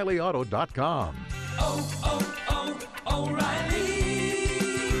 Visit O'ReillyAuto.com.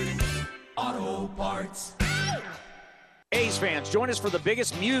 O'Reilly Auto Parts. A's fans, join us for the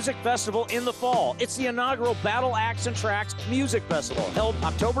biggest music festival in the fall. It's the inaugural Battle Axe and Tracks Music Festival, held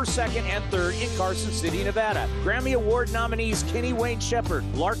October 2nd and 3rd in Carson City, Nevada. Grammy Award nominees Kenny Wayne Shepherd,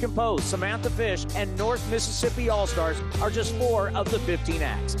 Larkin Poe, Samantha Fish, and North Mississippi All-Stars are just 4 of the 15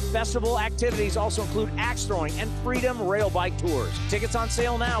 acts. Festival activities also include axe throwing and Freedom Rail Bike tours. Tickets on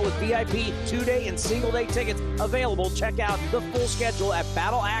sale now with VIP 2-day and single-day tickets available. Check out the full schedule at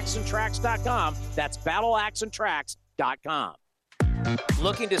battleaxeandtracks.com. That's battleaxeandtracks.com.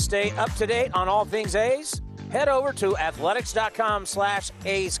 Looking to stay up to date on all things A's? Head over to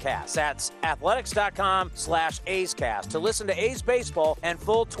athletics.com/A'sCast. That's athletics.com/A'sCast to listen to A's baseball and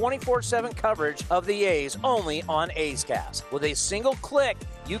full 24/7 coverage of the A's only on A's Cast. With a single click,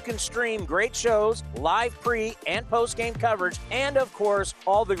 you can stream great shows, live pre- and post-game coverage, and, of course,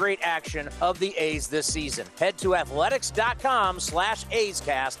 all the great action of the A's this season. Head to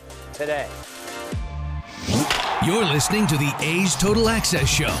athletics.com/A'sCast today. You're listening to the A's Total Access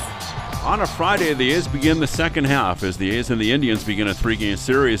Show. On a Friday, the A's begin the second half as the A's and the Indians begin a 3-game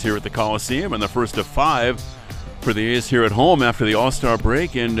series here at the Coliseum, and the first of 5 for the A's here at home after the All-Star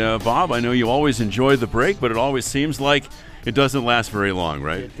break. And, Bob, I know you always enjoy the break, but it always seems like it doesn't last very long,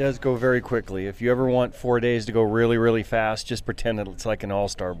 right? It does go very quickly. If you ever want 4 days to go really, really fast, just pretend that it's like an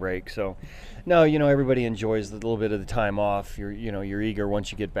All-Star break. So, no, everybody enjoys a little bit of the time off. You're eager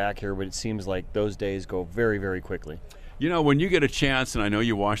once you get back here, but it seems like those days go very, very quickly. When you get a chance, and I know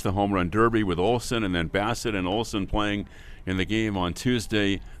you watched the Home Run Derby with Olsen and then Bassett and Olsen playing in the game on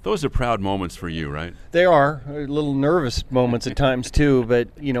Tuesday, those are proud moments for you, right? They are. A little nervous moments at times, too. But,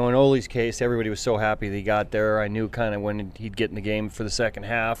 in Ole's case, everybody was so happy that he got there. I knew kind of when he'd get in the game for the second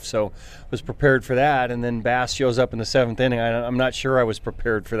half, so was prepared for that. And then Bass shows up in the 7th inning. I'm not sure I was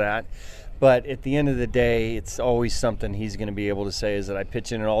prepared for that. But at the end of the day, it's always something he's going to be able to say is that I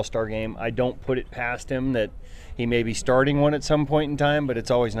pitch in an all-star game. I don't put it past him that he may be starting one at some point in time, but it's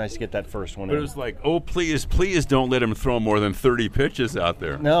always nice to get that first one in. But it was like, please don't let him throw more than 30 pitches out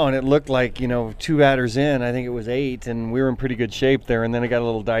there. No, and it looked like, 2 batters in, I think it was 8, and we were in pretty good shape there, and then it got a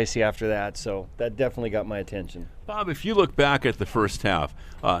little dicey after that, so that definitely got my attention. Bob, if you look back at the first half,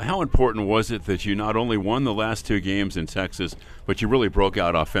 how important was it that you not only won the last 2 games in Texas, but you really broke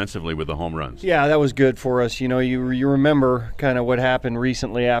out offensively with the home runs? Yeah, that was good for us. You remember kind of what happened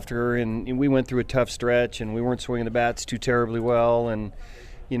recently after, and we went through a tough stretch, and we weren't swinging the bats too terribly well, and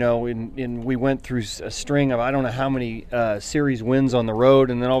we went through a string of I don't know how many series wins on the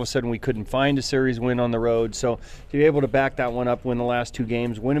road, and then all of a sudden we couldn't find a series win on the road. So to be able to back that one up, win the last 2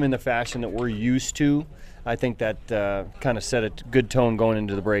 games, win them in the fashion that we're used to, I think that kind of set a good tone going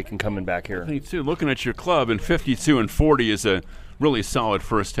into the break and coming back here. I think, too, looking at your club, and 52-40 is a really solid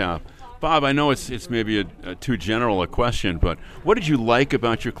first half. Bob, I know it's maybe a too general a question, but what did you like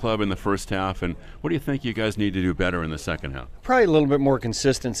about your club in the first half, and what do you think you guys need to do better in the second half? Probably a little bit more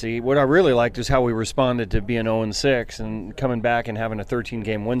consistency. What I really liked is how we responded to being 0-6 and coming back and having a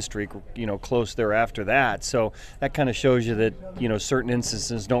 13-game win streak, close there after that. So that kind of shows you that, certain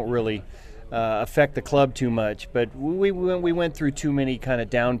instances don't really affect the club too much. But we went through too many kind of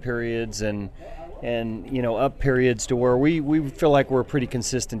down periods and up periods to where we feel like we're a pretty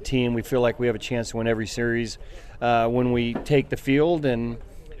consistent team. We feel like we have a chance to win every series when we take the field, and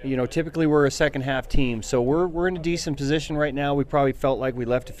typically we're a second half team, so we're in a decent position right now. We probably felt like we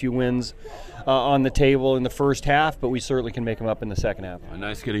left a few wins on the table in the first half, but we certainly can make them up in the second half.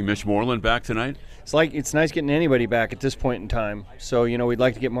 Nice getting Mitch Moreland back tonight. It's nice getting anybody back at this point in time. So we'd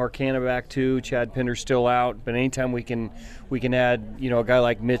like to get Mark Hanna back too. Chad Pinder's still out, but anytime we can add a guy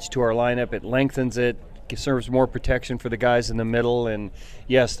like Mitch to our lineup, it lengthens it, serves more protection for the guys in the middle, and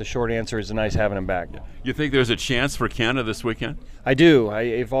yes, the short answer is nice having him back. You think there's a chance for Canada this weekend? I do.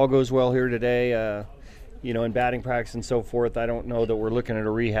 If all goes well here today, in batting practice and so forth, I don't know that we're looking at a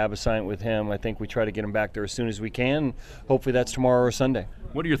rehab assignment with him. I think we try to get him back there as soon as we can. Hopefully that's tomorrow or Sunday.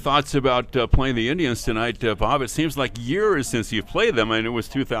 What are your thoughts about playing the Indians tonight, Bob? It seems like years since you've played them. I know it was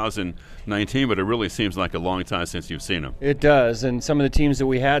 2019, but it really seems like a long time since you've seen them. It does, and some of the teams that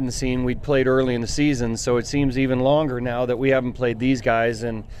we hadn't seen, we'd played early in the season, so it seems even longer now that we haven't played these guys.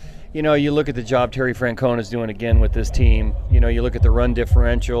 And you look at the job Terry Francona is doing again with this team. You look at the run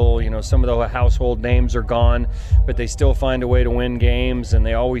differential. Some of the household names are gone, but they still find a way to win games, and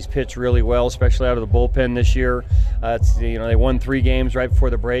they always pitch really well, especially out of the bullpen this year. They won 3 games right before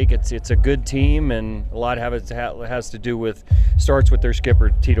the break. It's a good team, and a lot of it has to do with starts with their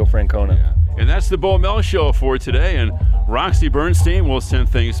skipper Tito Francona. Yeah. And that's the Bo Mel Show for today, and Roxy Bernstein will send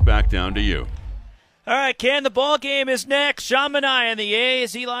things back down to you. All right, Ken, the ball game is next. Sean Manaea and the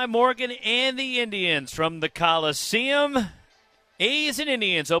A's, Eli Morgan and the Indians from the Coliseum. A's and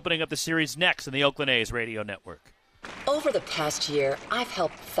Indians opening up the series next on the Oakland A's radio network. Over the past year, I've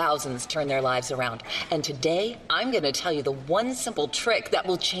helped thousands turn their lives around. And today, I'm going to tell you the one simple trick that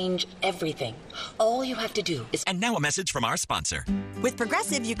will change everything. All you have to do is... And now a message from our sponsor. With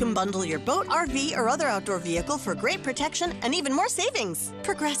Progressive, you can bundle your boat, RV, or other outdoor vehicle for great protection and even more savings.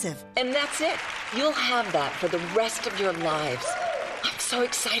 Progressive. And that's it. You'll have that for the rest of your lives. I'm so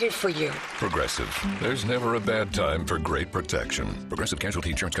excited for you. Progressive. There's never a bad time for great protection. Progressive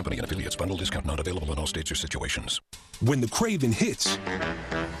Casualty Insurance Company and affiliates. Bundle discount not available in all states or situations. When the craving hits,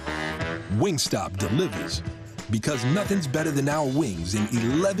 Wingstop delivers. Because nothing's better than our wings in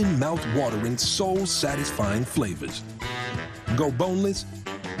 11 mouth-watering, soul-satisfying flavors. Go boneless,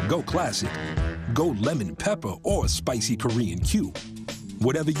 go classic, go lemon pepper or spicy Korean cube.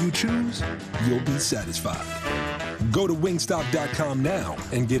 Whatever you choose, you'll be satisfied. Go to Wingstop.com now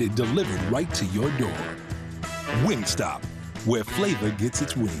and get it delivered right to your door. Wingstop, where flavor gets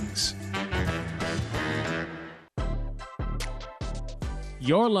its wings.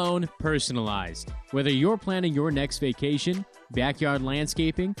 Your loan personalized. Whether you're planning your next vacation, backyard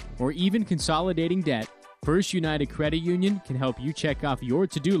landscaping, or even consolidating debt, First United Credit Union can help you check off your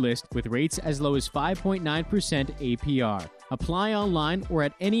to-do list with rates as low as 5.9% APR. Apply online or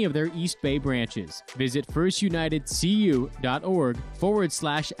at any of their East Bay branches. Visit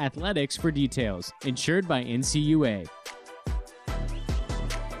firstunitedcu.org/athletics for details. Insured by NCUA.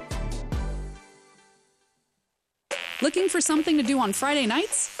 Looking for something to do on Friday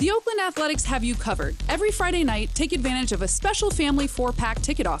nights? The Oakland Athletics have you covered. Every Friday night, take advantage of a special family 4-pack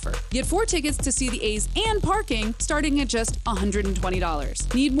ticket offer. Get 4 tickets to see the A's and parking starting at just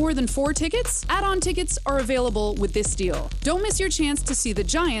 $120. Need more than 4 tickets? Add-on tickets are available with this deal. Don't miss your chance to see the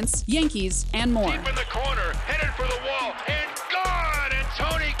Giants, Yankees, and more. Deep in the corner, headed for the wall, and gone! And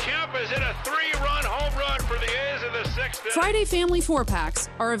Tony Kemp has hit a 3-run home run for the A's in the 6th. Friday family 4-packs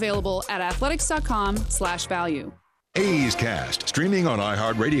are available at athletics.com/value. A's Cast, streaming on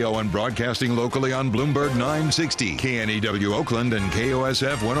iHeartRadio and broadcasting locally on Bloomberg 960, KNEW Oakland, and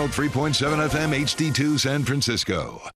KOSF 103.7 FM HD2 San Francisco.